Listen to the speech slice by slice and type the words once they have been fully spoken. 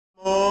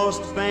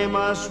most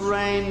famous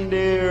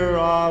reindeer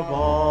of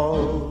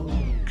all.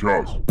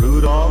 Just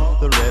Rudolph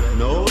the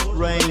red-nosed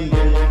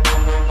reindeer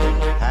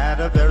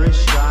had a very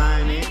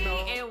shiny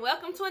nose. And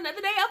welcome to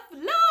another day of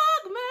Vlogmas.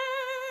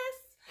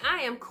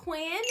 I am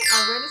Quinn,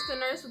 a registered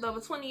nurse with over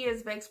 20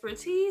 years of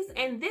expertise,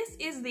 and this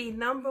is the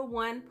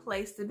 #1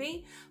 place to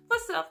be for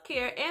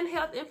self-care and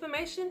health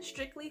information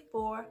strictly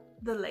for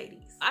the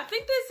ladies. I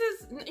think this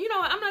is, you know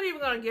what, I'm not even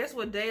gonna guess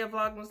what day of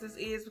Vlogmas this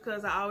is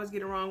because I always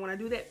get it wrong when I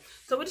do that.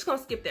 So we're just gonna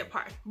skip that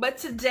part. But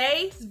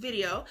today's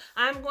video,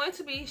 I'm going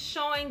to be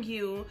showing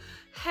you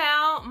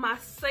how my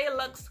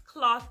Salux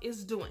cloth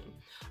is doing.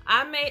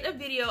 I made a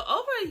video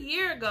over a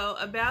year ago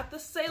about the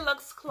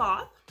Salux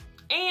cloth,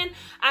 and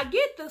I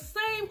get the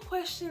same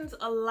questions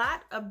a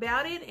lot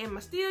about it. Am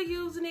I still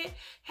using it?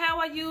 How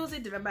I use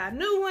it? Did I buy a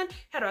new one?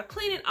 How do I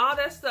clean it? All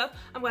that stuff.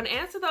 I'm going to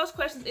answer those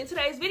questions in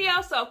today's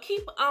video, so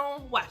keep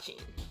on watching.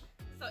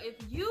 So if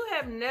you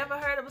have never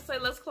heard of a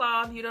Salux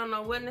cloth, you don't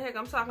know what in the heck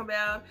I'm talking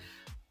about,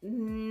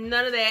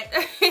 none of that,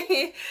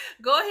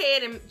 go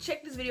ahead and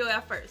check this video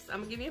out first.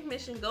 I'm gonna give you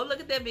permission, go look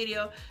at that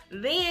video,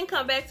 then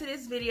come back to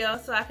this video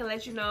so I can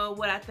let you know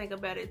what I think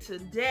about it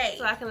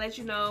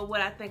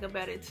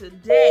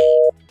today.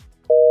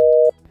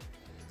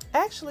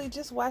 Actually,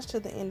 just watch to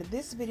the end of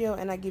this video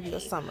and I give you a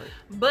summary.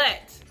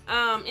 But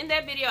in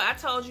that video, I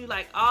told you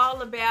like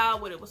all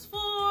about what it was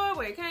for,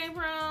 where it came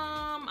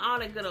from, all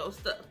that good old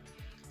stuff.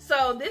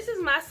 So this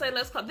is my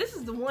Salux cloth. This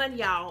is the one,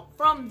 y'all,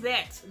 from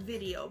that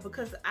video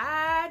because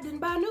I didn't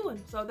buy a new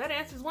one. So that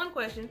answers one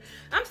question.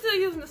 I'm still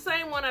using the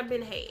same one I've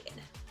been had.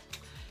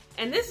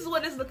 And this is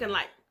what it's looking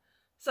like.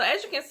 So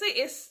as you can see,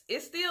 it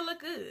still look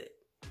good.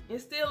 It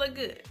still look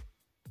good.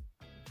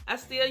 I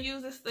still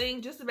use this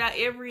thing just about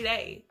every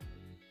day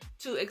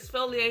to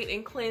exfoliate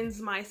and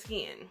cleanse my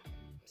skin.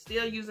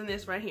 Still using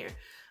this right here.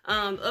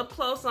 Up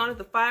close on it,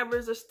 the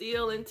fibers are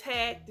still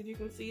intact, if you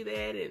can see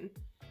that, and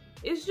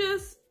it's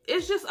just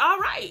all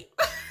right.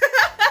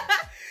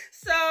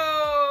 So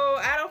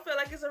I don't feel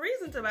like it's a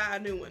reason to buy a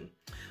new one,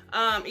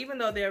 even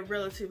though they're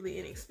relatively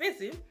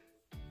inexpensive.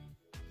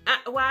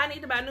 Why I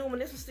need to buy a new one?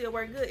 This will still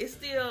work good. It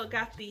still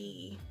got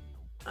the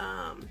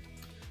I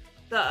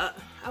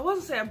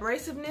wasn't say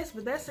abrasiveness,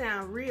 but that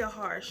sounds real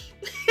harsh.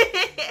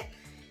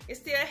 It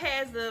still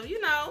has the,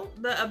 you know,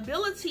 the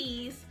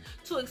abilities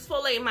to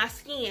exfoliate my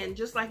skin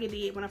just like it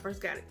did when I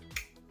first got it.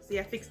 See,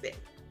 I fixed that.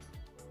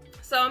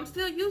 So I'm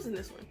still using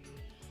this one.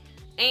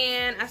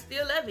 And I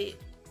still love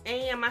it.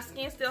 And my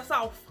skin's still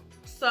soft.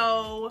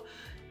 So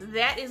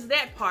that is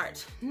that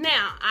part.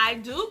 Now, I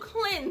do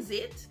cleanse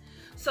it.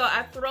 So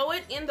I throw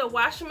it in the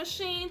washing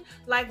machine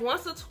like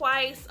once or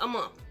twice a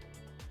month.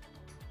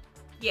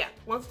 Yeah,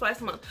 once or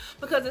twice a month.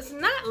 Because it's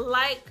not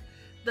like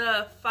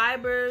the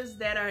fibers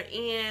that are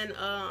in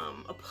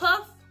a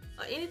puff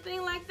or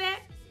anything like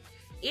that.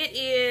 It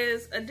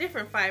is a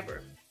different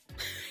fiber.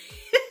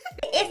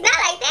 It's not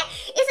like that.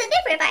 It's a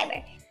different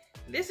fiber.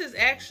 This is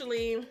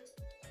actually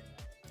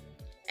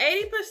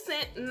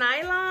 80%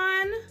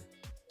 nylon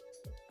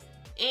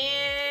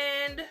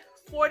and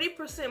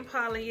 40%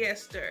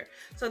 polyester.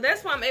 So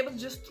that's why I'm able to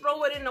just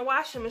throw it in the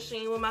washing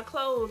machine with my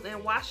clothes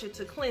and wash it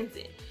to cleanse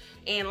it.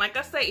 And like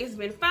I say, it's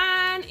been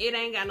fine. It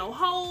ain't got no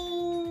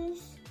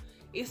holes.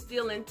 It's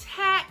still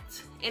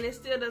intact, and it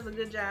still does a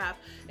good job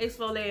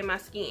exfoliating my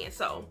skin.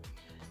 So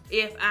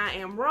if I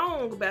am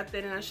wrong about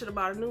that and I should have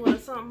bought a new one or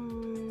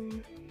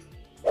something,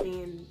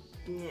 then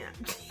yeah.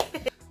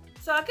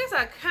 So I guess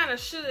I kind of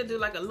should do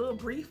like a little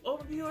brief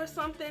overview or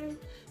something,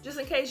 just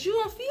in case you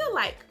don't feel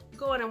like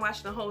going and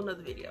watching a whole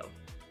nother video,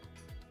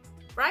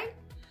 right?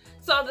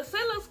 So the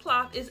Salux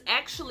cloth is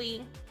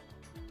actually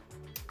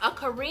a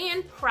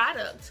Korean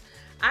product.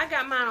 I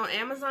got mine on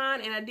Amazon,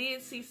 and I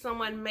did see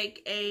someone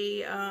make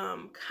a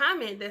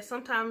comment that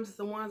sometimes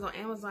the ones on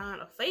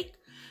Amazon are fake.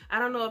 I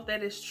don't know if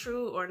that is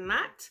true or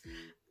not.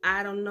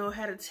 I don't know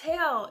how to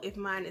tell if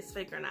mine is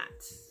fake or not.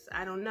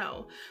 I don't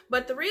know.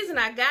 But the reason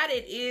I got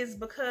it is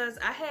because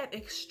I have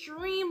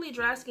extremely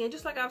dry skin,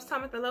 just like I was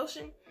talking about the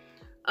lotion.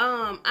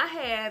 I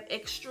have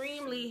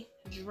extremely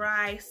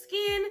dry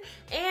skin,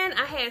 and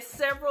I had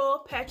several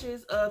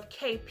patches of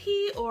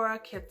KP or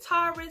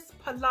Keratosis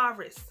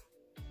pilaris.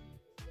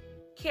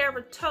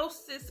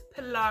 Keratosis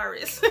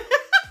pilaris.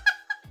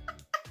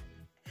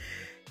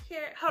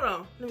 Hold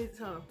on.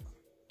 Hold on.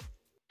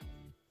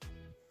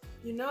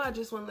 You know I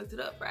just went and looked it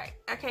up, right?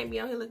 I can't be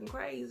on here looking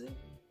crazy.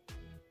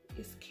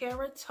 It's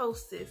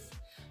Keratosis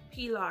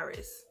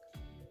pilaris.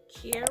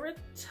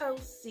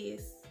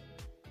 Keratosis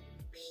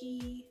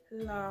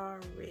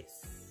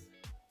pilaris.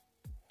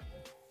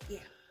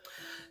 Yeah.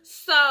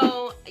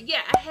 So,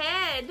 yeah, I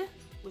had,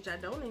 which I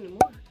don't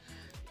anymore,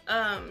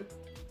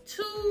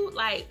 two,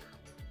 like,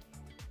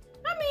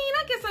 I mean,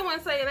 I guess I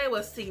wouldn't say they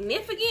were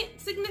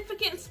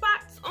significant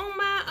spots on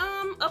my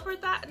upper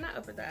thigh, not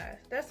upper thighs,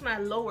 that's my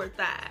lower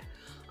thigh.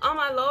 On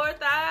my lower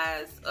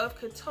thighs of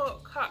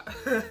keratosis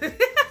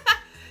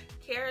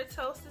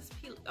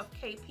of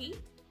KP.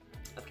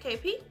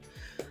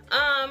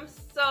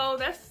 So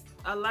that's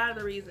a lot of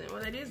the reason,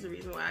 well, that is the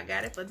reason why I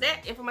got it, for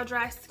that and for my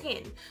dry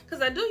skin,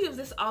 because I do use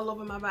this all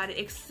over my body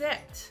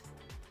except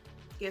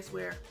guess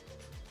where?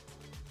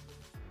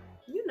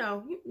 You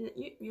know,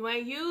 you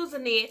ain't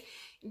using it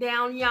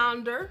down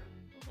yonder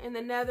in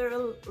the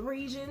nether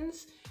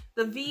regions,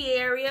 the V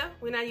area.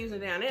 We're not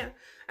using it down there.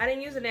 I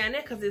didn't use it down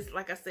there because it's,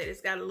 like I said,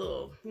 it's got a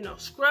little, you know,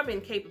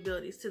 scrubbing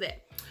capabilities to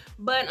that.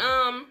 But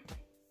I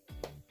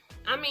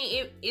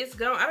mean, it's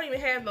gone. I don't even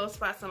have those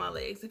spots on my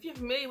legs. If you're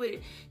familiar with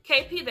it,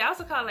 KP, they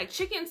also call it like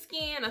chicken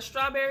skin or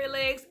strawberry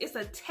legs. It's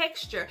a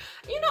texture.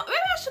 You know, maybe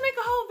I should make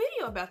a whole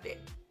video about that.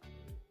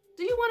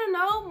 Do you want to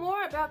know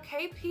more about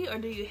KP, or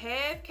do you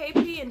have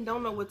KP and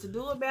don't know what to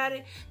do about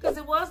it? Because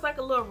it was like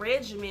a little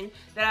regimen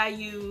that I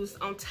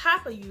used on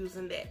top of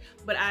using that.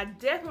 But I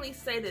definitely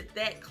say that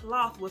that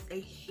cloth was a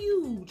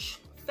huge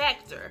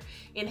factor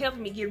in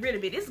helping me get rid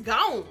of it. It's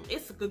gone.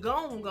 It's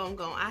gone.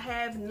 I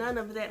have none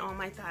of that on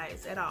my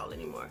thighs at all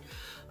anymore.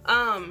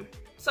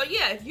 So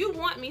yeah, if you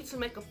want me to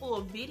make a full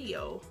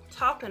video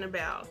talking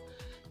about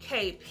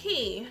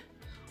KP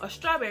or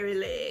strawberry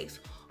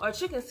legs or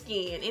chicken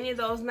skin, any of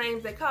those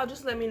names they call,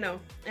 just let me know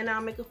and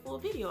I'll make a full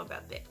video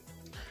about that.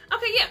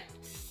 Okay, yeah,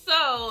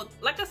 so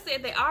like I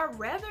said, they are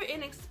rather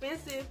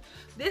inexpensive.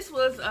 This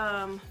was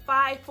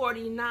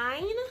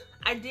 $5.49.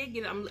 I did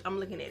get it. I'm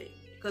looking at it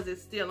because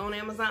it's still on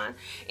Amazon,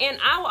 and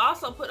I will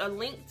also put a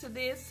link to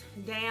this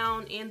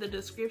down in the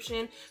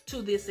description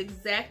to this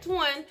exact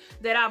one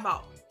that I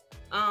bought.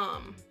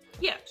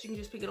 Yeah, so you can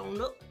just pick it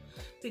on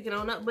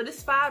up, but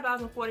it's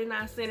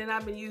 $5.49 and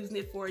I've been using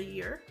it for a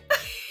year.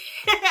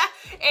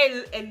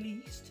 at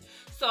least.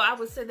 So I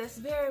would say that's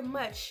very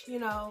much, you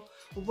know,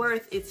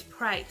 worth its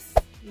price.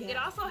 Yeah. It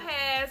also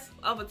has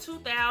over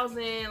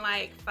 2,000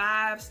 like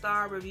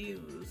 5-star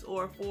reviews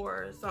or 4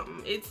 or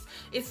something.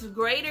 It's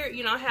greater,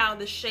 you know how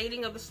the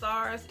shading of the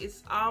stars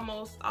is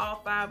almost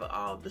all 5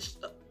 of the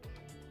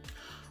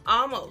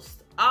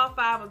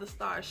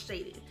stars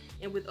shaded,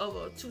 and with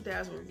over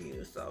 2,000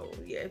 reviews. So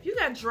yeah, if you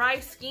got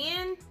dry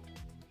skin,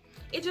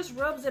 it just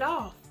rubs it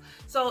off.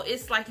 So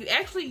it's like you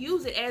actually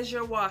use it as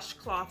your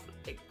washcloth,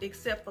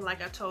 except for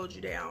like I told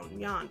you down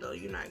yonder,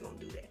 you're not gonna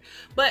do that.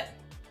 But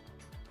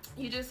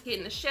you just get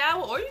in the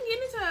shower or you can get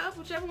in the tub,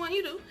 whichever one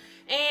you do.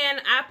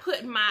 And I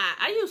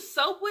use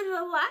soap with it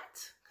a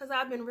lot because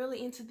I've been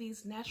really into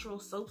these natural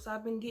soaps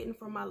I've been getting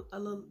from a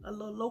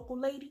little local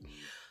lady.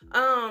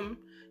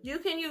 You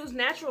can use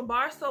natural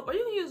bar soap or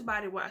you can use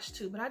body wash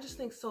too, but I just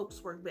think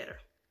soaps work better.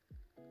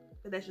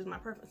 But that's just my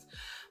preference.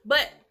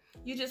 But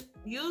you just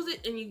use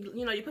it and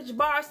you know, you put your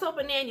bar soap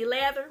in there and you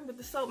lather with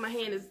the soap. My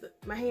hand is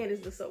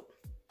the soap.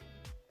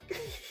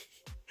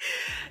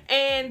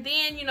 And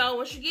then, you know,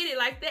 once you get it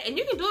like that, and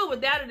you can do it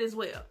without it as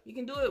well. You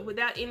can do it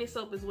without any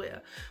soap as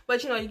well.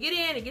 But, you know, you get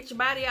in and get your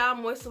body all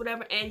moist or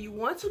whatever, and you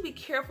want to be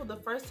careful the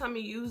first time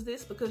you use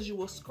this because you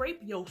will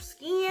scrape your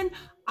skin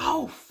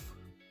off.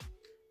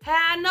 How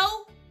I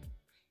know?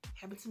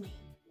 Happened to me.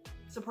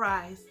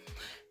 Surprise.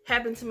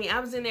 Happened to me. I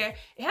was in there.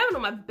 It happened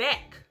on my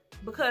back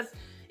because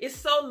it's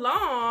so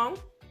long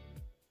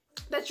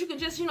that you can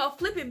just, you know,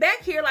 flip it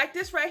back here like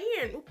this right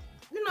here and,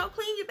 you know,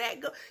 clean your back.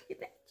 Go get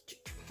that.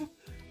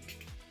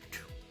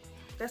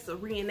 That's a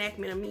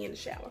reenactment of me in the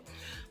shower.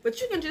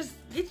 But you can just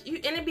get you,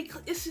 and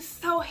it's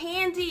just so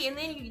handy, and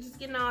then you just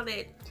getting all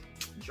that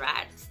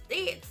dried,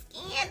 dead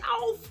skin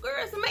off.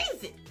 Girl, it's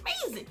amazing,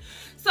 amazing.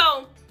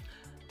 So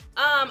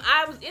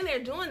I was in there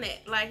doing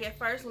that like at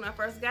first when I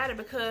first got it,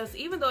 because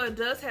even though it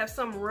does have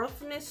some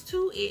roughness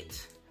to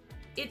it,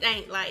 it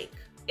ain't like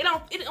it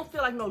don't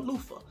feel like no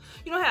loofah.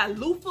 You know how a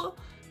loofah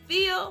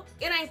feel?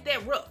 It ain't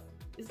that rough.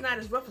 It's not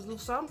as rough as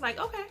loofah. So I'm like,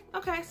 okay.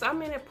 So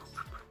I'm in there,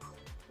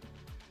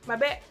 my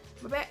back.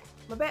 And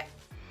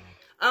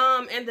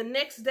the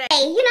next day,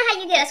 hey, you know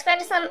how you get a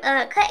scratch or something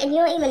cut and you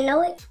don't even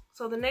know it?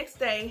 So the next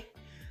day,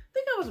 I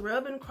think I was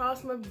rubbing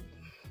across my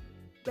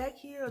back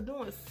here or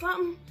doing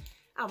something.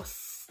 I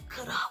was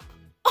cut up.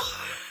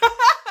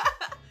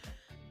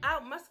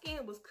 My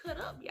skin was cut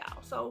up,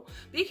 y'all. So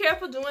be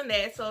careful doing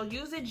that. So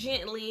use it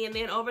gently, and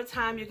then over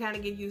time you kind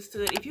of get used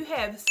to it. If you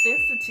have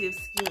sensitive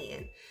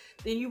skin,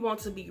 then you want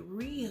to be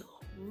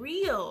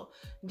real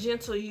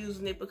gentle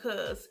using it,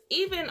 because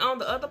even on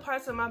the other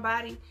parts of my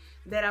body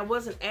that I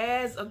wasn't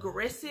as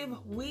aggressive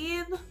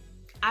with,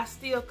 I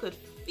still could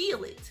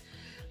feel it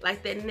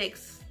like that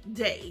next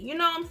day. You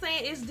know what I'm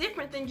saying? It's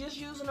different than just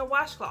using a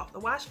washcloth. The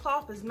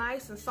washcloth is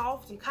nice and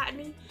soft and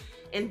cottony,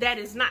 and that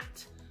is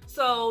not.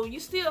 So you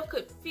still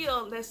could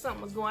feel that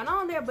something was going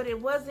on there, but it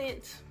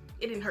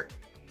didn't hurt.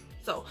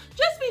 So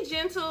just be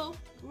gentle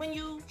when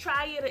you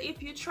try it, or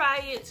if you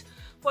try it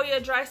for your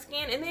dry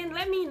skin, and then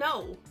let me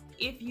know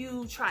if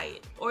you try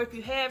it, or if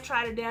you have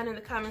tried it down in the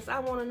comments. I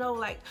want to know,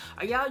 like,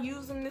 are y'all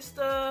using this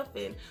stuff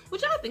and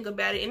what y'all think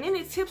about it, and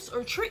any tips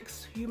or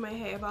tricks you may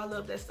have. I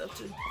love that stuff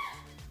too.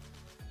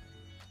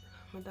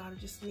 My daughter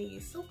just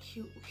sneezed, so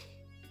cute.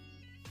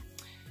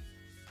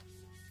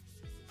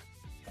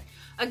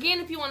 Again,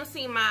 if you want to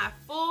see my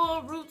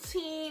full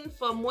routine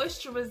for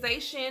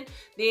moisturization,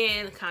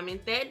 then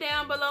comment that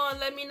down below and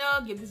let me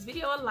know. Give this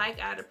video a like.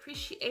 I'd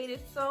appreciate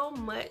it so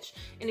much.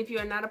 And if you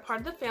are not a part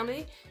of the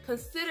family,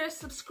 consider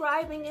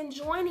subscribing and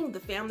joining the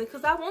family,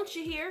 because I want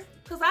you here,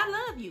 because I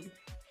love you.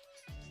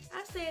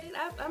 I said it.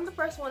 I'm the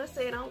first one to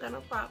say it. I don't got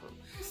no problem.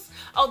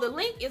 Oh, the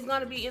link is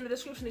going to be in the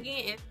description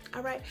again.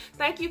 All right.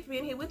 Thank you for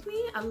being here with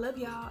me. I love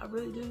y'all. I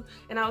really do.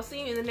 And I will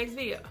see you in the next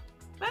video.